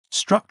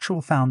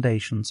Structural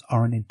foundations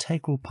are an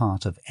integral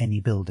part of any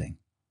building.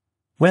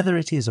 Whether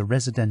it is a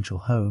residential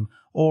home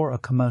or a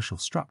commercial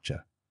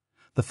structure,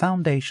 the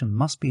foundation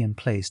must be in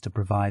place to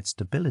provide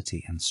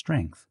stability and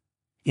strength.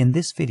 In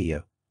this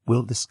video,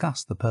 we'll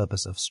discuss the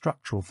purpose of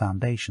structural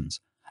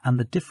foundations and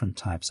the different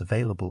types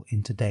available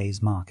in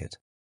today's market.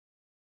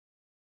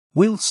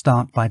 We'll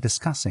start by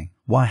discussing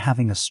why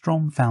having a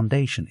strong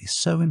foundation is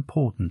so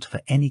important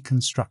for any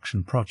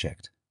construction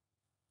project.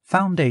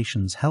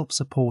 Foundations help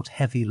support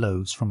heavy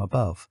loads from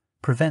above,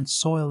 prevent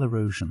soil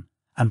erosion,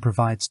 and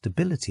provide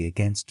stability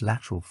against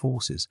lateral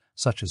forces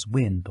such as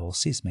wind or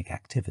seismic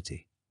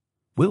activity.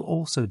 We'll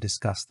also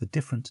discuss the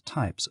different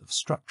types of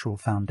structural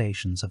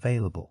foundations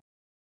available.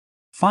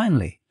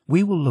 Finally,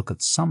 we will look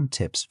at some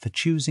tips for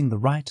choosing the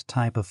right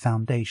type of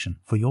foundation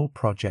for your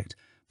project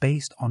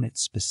based on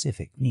its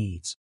specific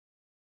needs.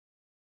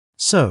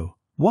 So,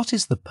 what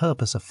is the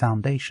purpose of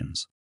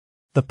foundations?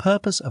 The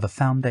purpose of a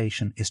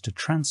foundation is to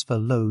transfer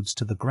loads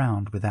to the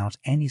ground without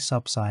any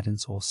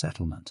subsidence or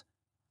settlement,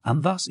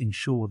 and thus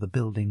ensure the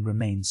building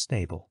remains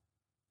stable.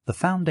 The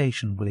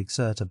foundation will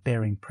exert a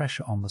bearing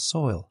pressure on the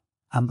soil,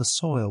 and the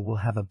soil will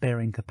have a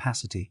bearing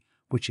capacity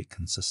which it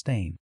can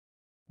sustain.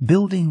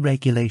 Building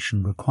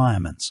Regulation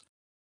Requirements.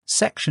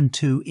 Section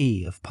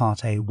 2E of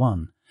Part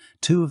A1,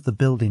 2 of the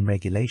Building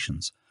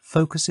Regulations,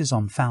 focuses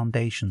on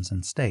foundations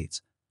and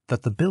states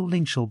that the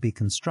building shall be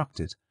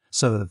constructed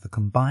so that the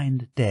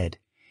combined dead,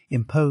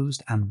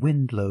 imposed and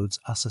wind loads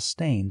are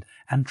sustained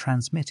and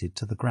transmitted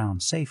to the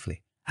ground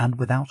safely and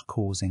without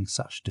causing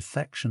such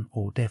deflection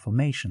or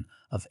deformation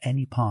of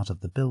any part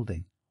of the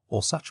building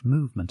or such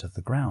movement of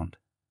the ground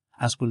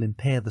as will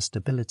impair the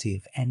stability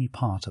of any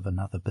part of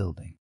another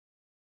building.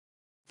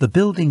 The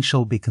building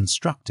shall be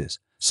constructed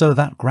so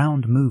that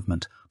ground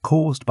movement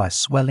caused by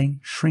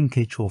swelling,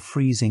 shrinkage or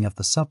freezing of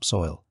the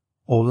subsoil,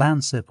 or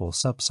landslip or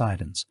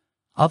subsidence,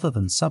 other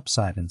than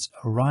subsidence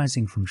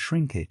arising from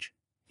shrinkage,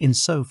 in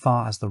so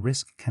far as the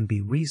risk can be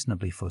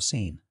reasonably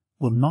foreseen,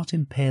 will not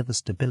impair the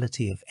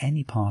stability of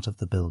any part of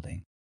the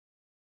building.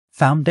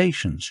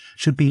 Foundations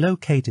should be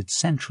located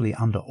centrally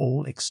under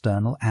all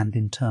external and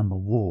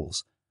internal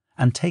walls,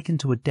 and taken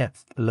to a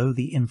depth below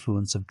the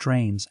influence of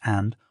drains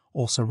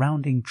or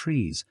surrounding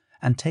trees,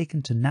 and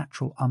taken to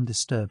natural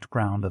undisturbed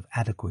ground of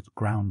adequate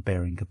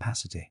ground-bearing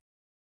capacity.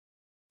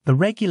 The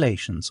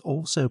regulations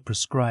also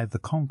prescribe the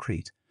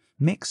concrete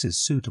mixes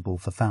suitable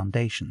for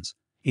foundations.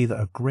 Either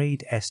a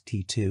grade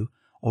ST2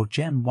 or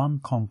Gen 1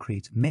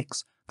 concrete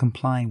mix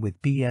complying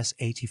with BS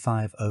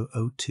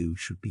 85002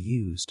 should be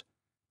used.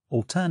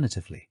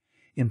 Alternatively,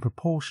 in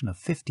proportion of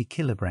 50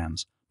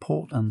 kilograms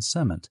Portland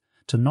cement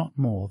to not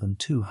more than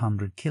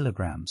 200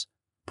 kilograms,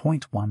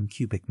 0.1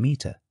 cubic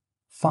meter,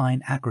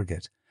 fine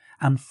aggregate,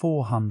 and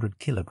 400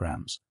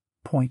 kilograms,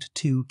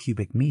 0.2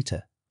 cubic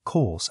meter,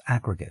 coarse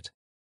aggregate.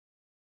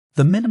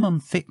 The minimum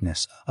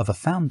thickness of a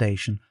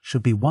foundation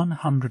should be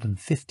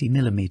 150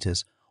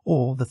 millimeters,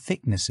 or the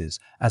thicknesses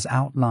as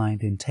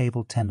outlined in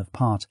Table 10 of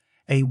Part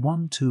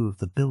A1-2 of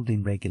the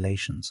Building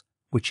Regulations,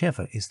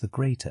 whichever is the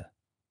greater.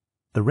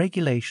 The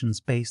regulations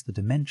base the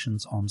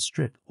dimensions on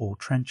strip or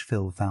trench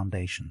fill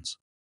foundations.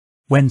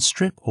 When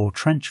strip or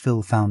trench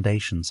fill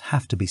foundations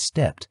have to be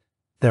stepped,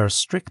 there are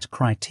strict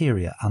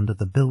criteria under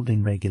the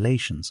Building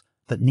Regulations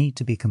that need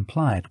to be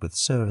complied with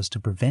so as to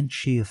prevent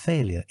shear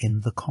failure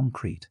in the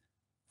concrete.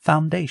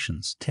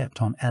 Foundations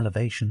stepped on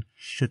elevation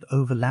should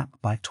overlap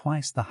by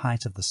twice the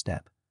height of the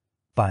step,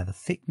 by the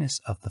thickness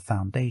of the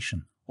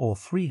foundation, or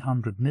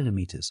 300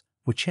 millimeters,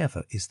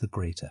 whichever is the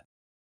greater.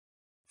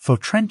 For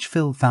trench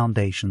fill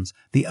foundations,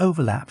 the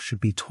overlap should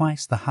be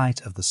twice the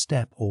height of the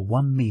step or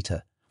 1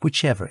 meter,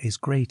 whichever is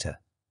greater.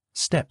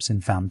 Steps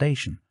in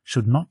foundation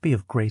should not be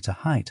of greater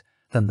height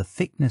than the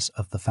thickness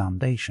of the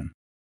foundation.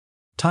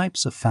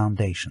 Types of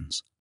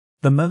foundations.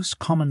 The most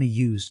commonly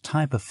used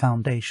type of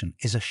foundation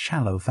is a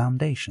shallow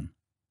foundation.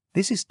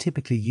 This is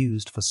typically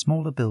used for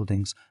smaller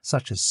buildings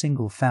such as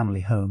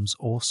single-family homes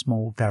or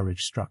small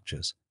garage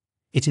structures.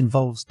 It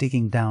involves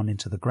digging down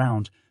into the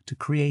ground to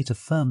create a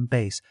firm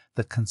base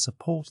that can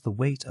support the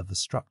weight of the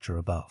structure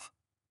above.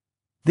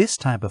 This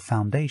type of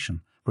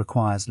foundation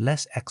requires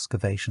less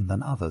excavation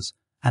than others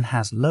and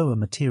has lower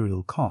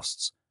material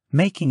costs,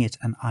 making it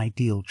an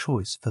ideal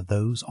choice for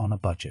those on a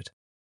budget.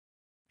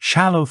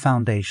 Shallow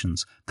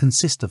foundations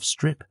consist of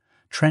strip,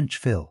 trench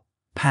fill,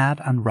 pad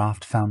and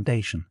raft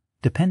foundation,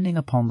 depending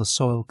upon the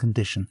soil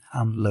condition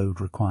and load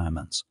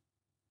requirements.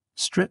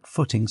 Strip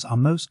footings are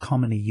most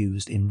commonly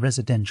used in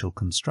residential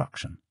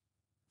construction.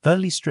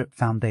 Early strip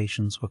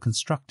foundations were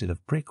constructed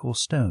of brick or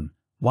stone,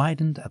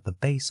 widened at the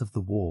base of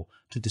the wall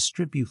to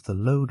distribute the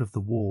load of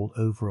the wall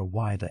over a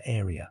wider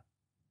area.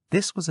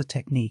 This was a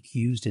technique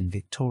used in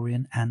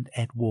Victorian and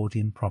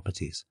Edwardian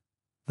properties.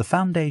 The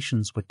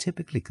foundations were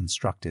typically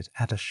constructed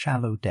at a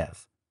shallow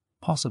depth,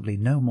 possibly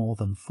no more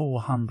than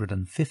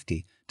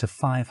 450 to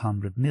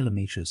 500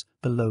 millimeters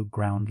below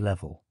ground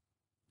level.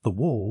 The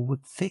wall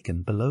would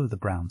thicken below the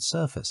ground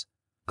surface,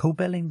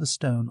 cobelling the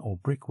stone or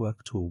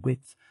brickwork to a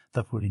width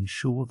that would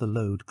ensure the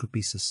load could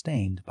be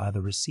sustained by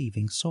the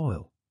receiving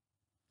soil.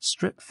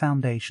 Strip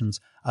foundations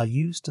are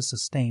used to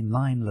sustain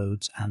line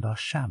loads and are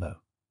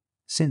shallow.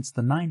 Since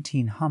the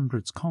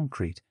 1900s,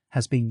 concrete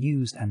has been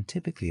used, and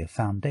typically a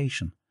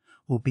foundation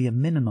will be a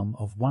minimum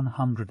of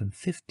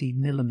 150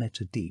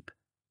 mm deep,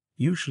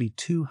 usually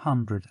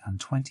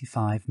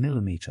 225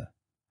 mm,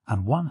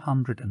 and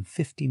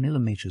 150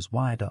 mm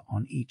wider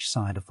on each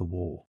side of the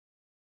wall.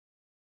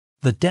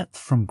 The depth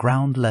from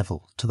ground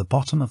level to the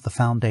bottom of the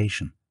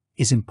foundation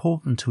is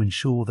important to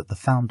ensure that the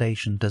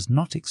foundation does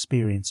not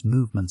experience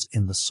movements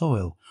in the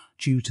soil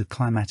due to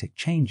climatic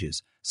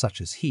changes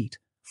such as heat,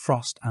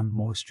 frost and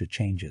moisture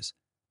changes.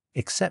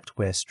 Except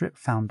where strip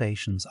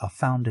foundations are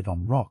founded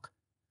on rock,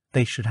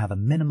 they should have a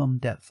minimum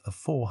depth of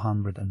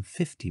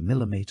 450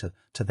 mm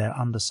to their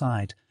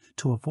underside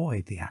to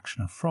avoid the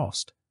action of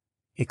frost,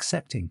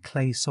 except in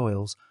clay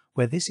soils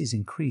where this is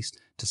increased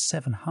to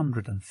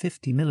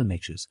 750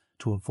 mm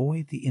to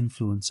avoid the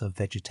influence of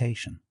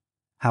vegetation.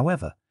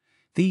 However,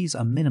 these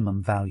are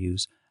minimum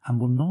values and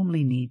will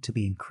normally need to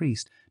be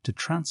increased to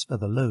transfer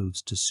the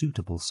loads to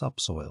suitable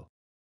subsoil.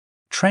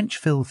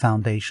 Trench-fill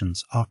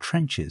foundations are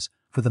trenches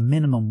with a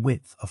minimum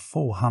width of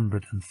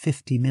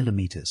 450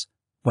 mm.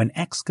 When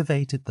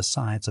excavated, the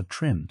sides are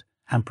trimmed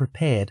and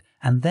prepared,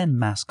 and then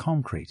mass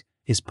concrete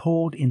is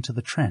poured into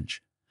the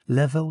trench,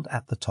 leveled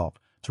at the top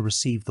to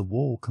receive the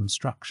wall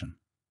construction.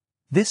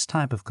 This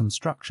type of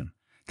construction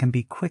can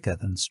be quicker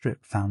than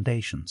strip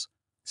foundations,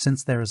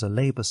 since there is a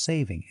labor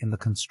saving in the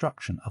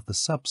construction of the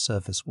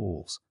subsurface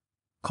walls.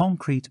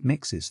 Concrete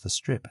mixes for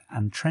strip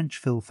and trench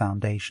fill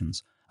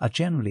foundations are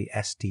generally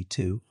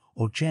ST2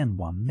 or Gen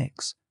 1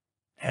 mix.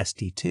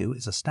 ST2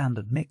 is a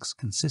standard mix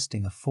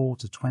consisting of 4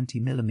 to 20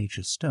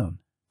 mm stone,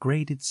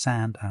 graded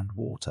sand and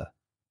water.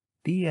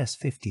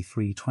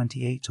 BS53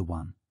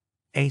 28:1.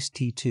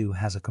 ST2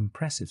 has a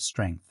compressive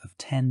strength of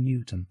 10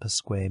 Newton per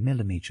square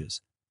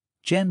millimeters.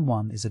 Gen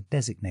 1 is a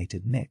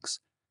designated mix.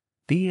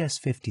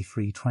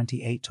 BS53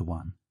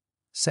 28:1.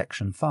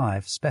 Section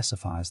 5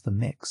 specifies the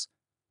mix.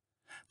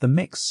 The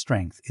mix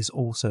strength is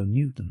also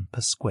Newton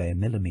per square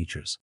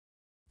millimeters.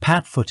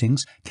 Pad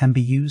footings can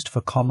be used for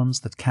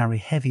columns that carry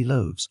heavy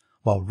loads,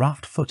 while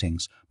raft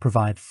footings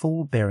provide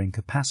full bearing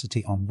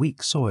capacity on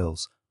weak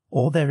soils,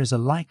 or there is a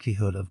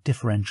likelihood of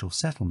differential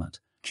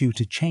settlement due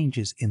to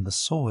changes in the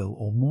soil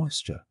or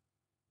moisture.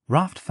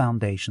 Raft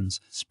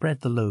foundations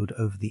spread the load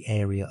over the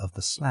area of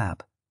the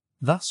slab,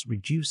 thus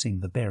reducing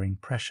the bearing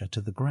pressure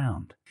to the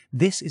ground.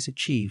 This is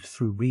achieved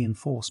through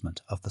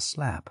reinforcement of the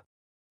slab.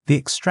 The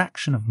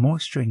extraction of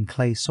moisture in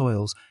clay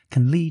soils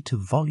can lead to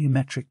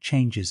volumetric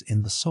changes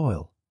in the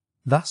soil.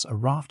 Thus, a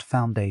raft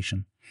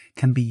foundation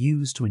can be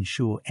used to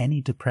ensure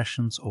any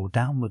depressions or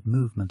downward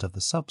movement of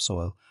the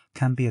subsoil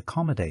can be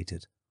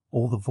accommodated,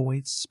 or the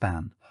voids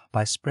spanned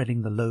by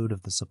spreading the load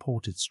of the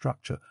supported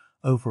structure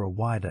over a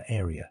wider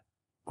area.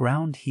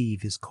 Ground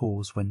heave is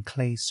caused when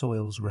clay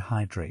soils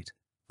rehydrate,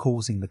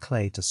 causing the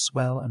clay to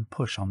swell and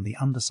push on the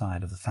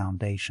underside of the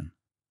foundation.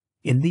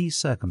 In these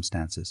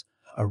circumstances,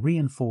 a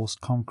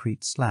reinforced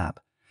concrete slab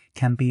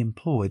can be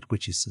employed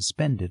which is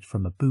suspended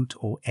from a boot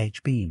or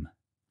edge beam,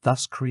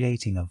 thus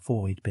creating a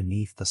void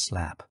beneath the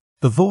slab.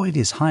 The void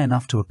is high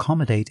enough to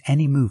accommodate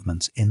any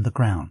movements in the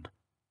ground.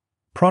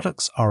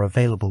 Products are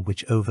available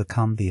which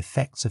overcome the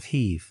effects of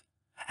heave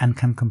and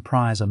can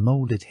comprise a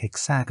molded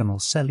hexagonal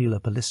cellular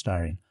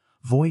polystyrene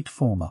void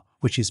former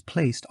which is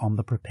placed on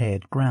the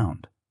prepared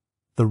ground.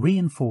 The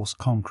reinforced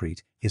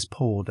concrete is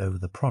poured over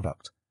the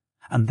product,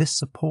 and this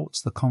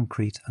supports the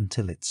concrete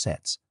until it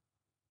sets.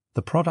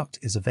 The product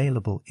is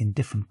available in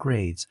different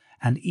grades,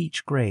 and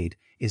each grade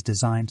is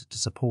designed to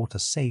support a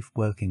safe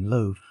working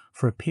load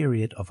for a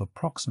period of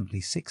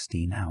approximately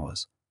 16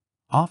 hours.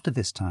 After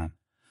this time,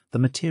 the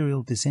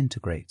material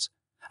disintegrates,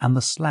 and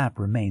the slab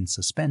remains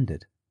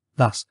suspended.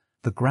 Thus,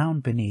 the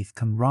ground beneath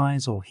can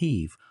rise or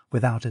heave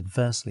without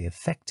adversely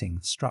affecting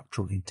the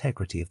structural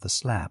integrity of the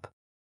slab.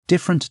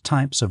 Different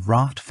types of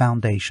raft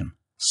foundation,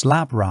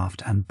 slab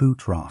raft and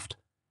boot raft,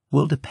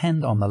 will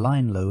depend on the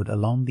line load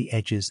along the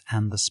edges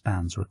and the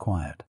spans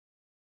required.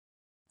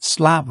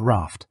 Slab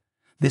raft.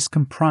 This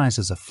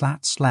comprises a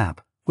flat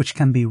slab which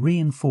can be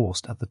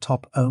reinforced at the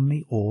top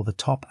only or the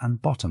top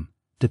and bottom,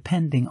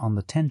 depending on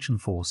the tension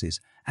forces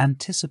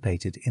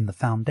anticipated in the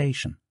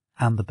foundation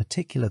and the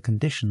particular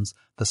conditions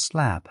the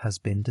slab has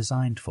been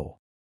designed for.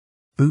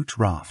 Boot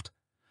raft.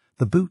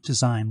 The boot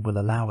design will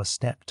allow a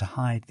step to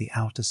hide the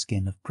outer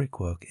skin of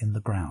brickwork in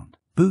the ground.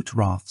 Boot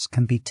rafts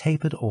can be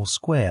tapered or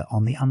square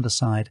on the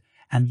underside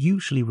and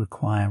usually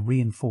require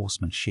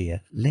reinforcement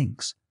shear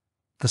links.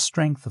 The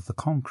strength of the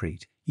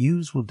concrete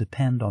used will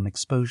depend on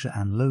exposure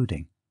and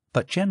loading,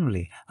 but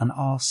generally an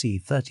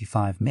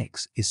RC35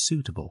 mix is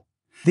suitable.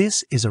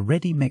 This is a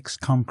ready-mix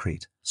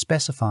concrete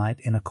specified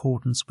in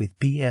accordance with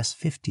BS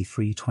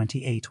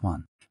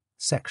 5328-1,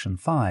 Section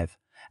 5,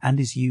 and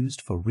is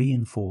used for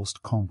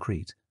reinforced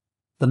concrete.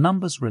 The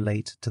numbers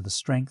relate to the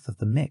strength of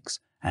the mix,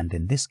 and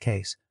in this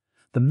case,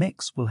 the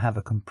mix will have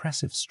a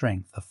compressive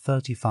strength of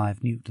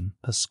 35 Newton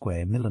per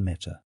square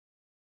millimeter.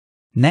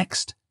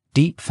 Next,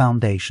 deep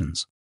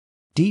foundations.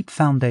 Deep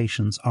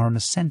foundations are an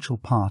essential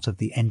part of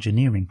the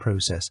engineering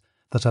process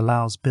that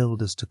allows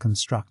builders to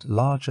construct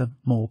larger,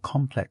 more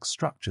complex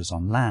structures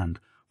on land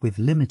with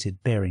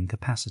limited bearing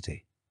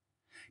capacity.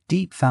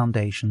 Deep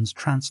foundations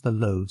transfer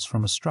loads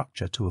from a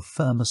structure to a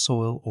firmer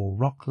soil or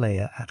rock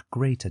layer at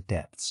greater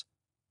depths.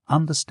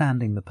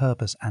 Understanding the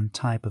purpose and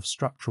type of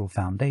structural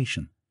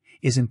foundation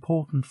is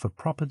important for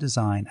proper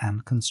design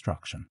and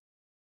construction.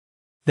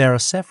 There are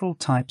several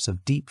types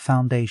of deep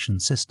foundation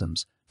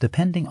systems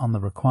depending on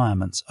the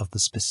requirements of the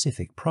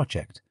specific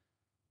project.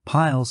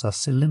 Piles are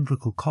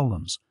cylindrical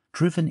columns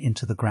driven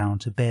into the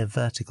ground to bear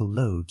vertical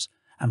loads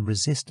and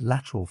resist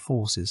lateral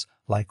forces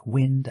like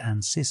wind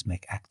and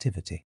seismic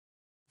activity.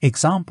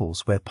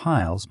 Examples where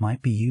piles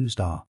might be used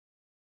are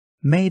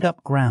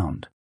made-up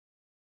ground,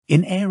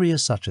 in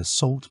areas such as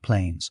salt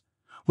plains,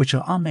 which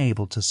are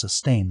unable to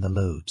sustain the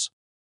loads,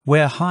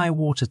 where high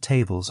water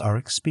tables are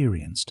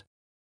experienced,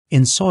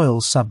 in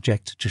soils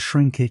subject to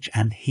shrinkage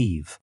and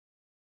heave.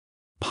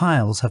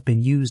 Piles have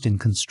been used in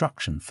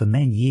construction for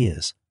many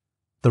years.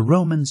 The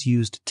Romans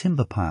used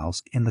timber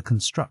piles in the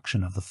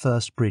construction of the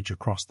first bridge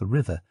across the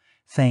river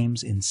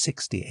Thames in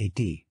 60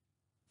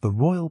 AD. The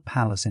Royal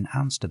Palace in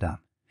Amsterdam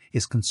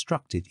is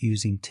constructed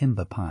using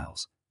timber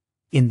piles.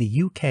 In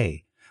the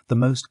UK, the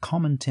most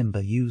common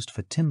timber used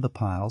for timber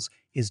piles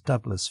is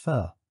Douglas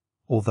fir,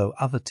 although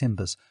other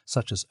timbers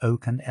such as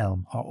oak and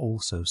elm are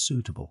also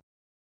suitable.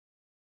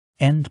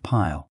 End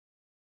pile.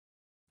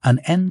 An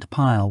end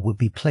pile would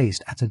be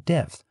placed at a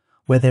depth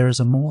where there is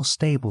a more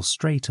stable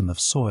stratum of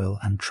soil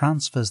and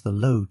transfers the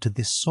load to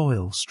this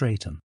soil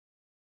stratum.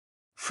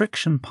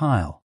 Friction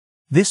pile.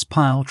 This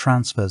pile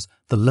transfers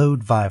the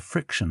load via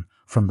friction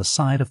from the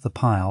side of the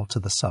pile to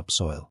the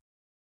subsoil.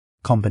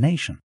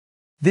 Combination.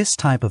 This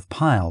type of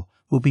pile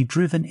will be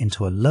driven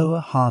into a lower,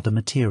 harder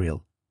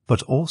material,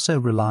 but also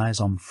relies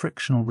on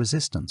frictional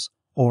resistance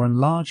or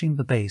enlarging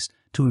the base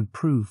to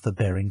improve the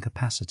bearing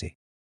capacity.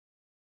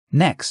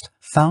 Next,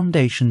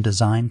 foundation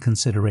design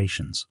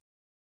considerations.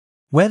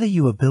 Whether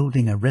you are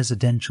building a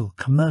residential,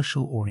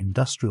 commercial or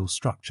industrial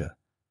structure,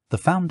 the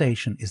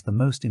foundation is the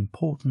most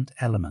important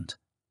element.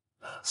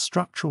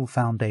 Structural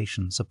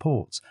foundation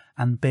supports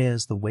and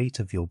bears the weight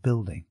of your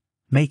building,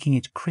 making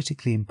it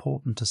critically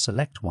important to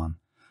select one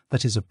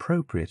that is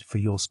appropriate for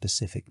your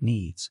specific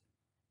needs.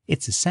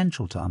 It's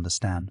essential to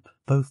understand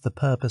both the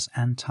purpose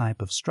and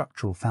type of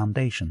structural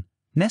foundation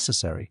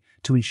necessary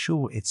to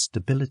ensure its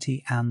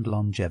stability and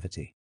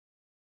longevity.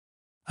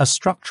 A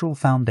structural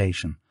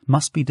foundation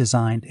must be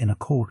designed in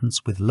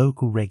accordance with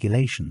local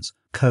regulations,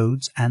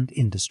 codes, and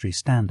industry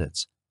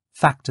standards.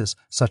 Factors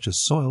such as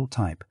soil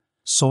type,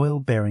 soil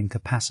bearing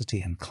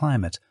capacity, and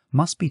climate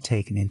must be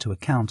taken into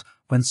account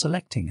when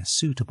selecting a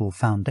suitable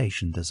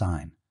foundation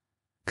design.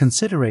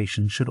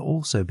 Consideration should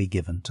also be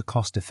given to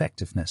cost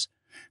effectiveness,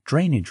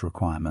 drainage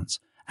requirements,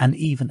 and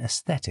even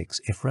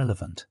aesthetics if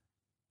relevant.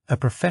 A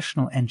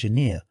professional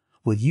engineer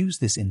will use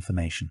this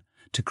information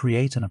to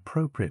create an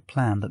appropriate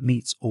plan that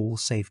meets all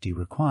safety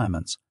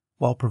requirements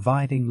while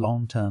providing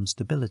long-term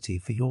stability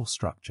for your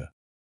structure.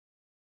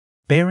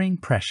 Bearing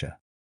pressure.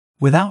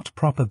 Without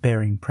proper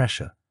bearing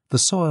pressure, the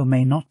soil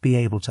may not be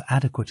able to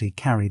adequately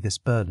carry this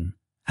burden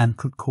and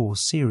could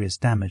cause serious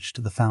damage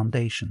to the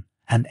foundation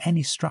and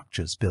any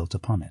structures built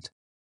upon it.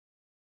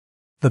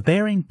 The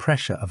bearing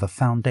pressure of a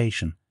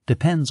foundation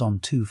depends on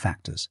two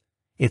factors: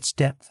 its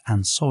depth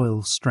and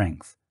soil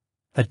strength.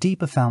 A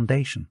deeper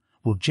foundation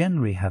will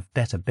generally have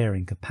better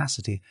bearing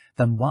capacity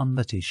than one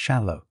that is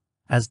shallow,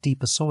 as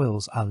deeper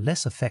soils are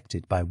less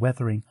affected by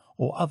weathering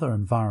or other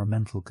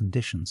environmental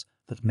conditions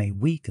that may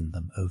weaken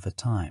them over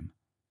time.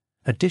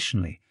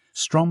 Additionally,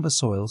 stronger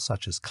soils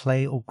such as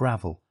clay or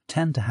gravel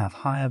tend to have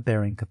higher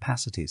bearing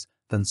capacities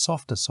than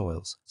softer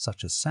soils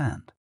such as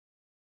sand.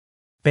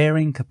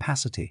 Bearing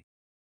capacity.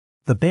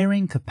 The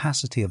bearing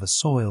capacity of a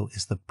soil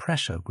is the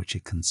pressure which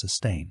it can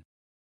sustain.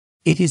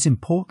 It is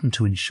important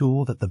to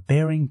ensure that the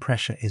bearing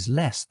pressure is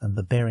less than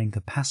the bearing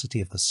capacity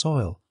of the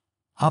soil,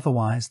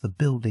 otherwise the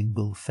building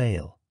will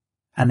fail.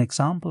 An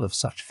example of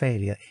such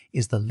failure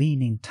is the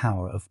Leaning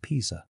Tower of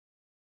Pisa.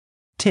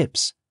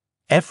 Tips.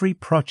 Every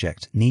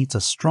project needs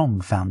a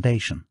strong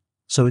foundation,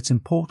 so it's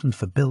important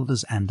for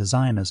builders and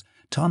designers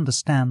to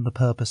understand the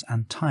purpose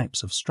and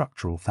types of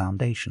structural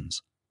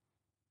foundations.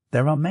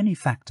 There are many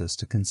factors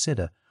to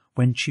consider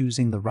when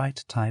choosing the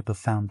right type of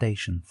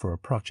foundation for a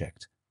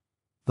project.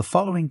 The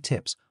following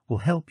tips will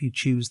help you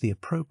choose the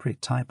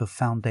appropriate type of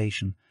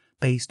foundation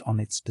based on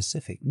its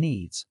specific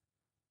needs.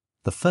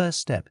 The first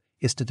step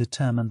is to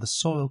determine the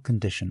soil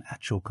condition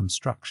at your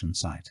construction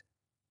site.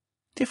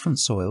 Different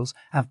soils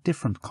have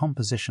different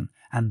composition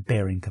and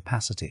bearing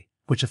capacity,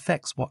 which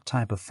affects what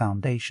type of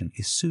foundation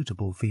is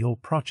suitable for your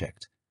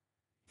project.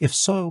 If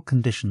soil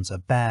conditions are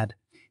bad,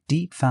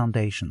 deep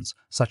foundations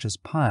such as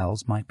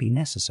piles might be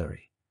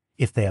necessary.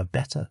 If they are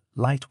better,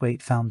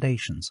 lightweight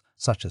foundations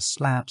such as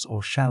slabs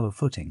or shallow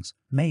footings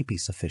may be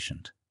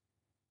sufficient.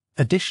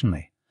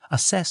 Additionally,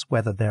 assess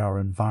whether there are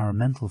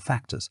environmental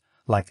factors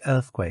like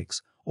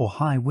earthquakes or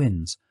high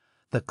winds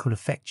that could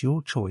affect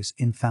your choice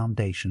in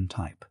foundation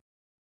type.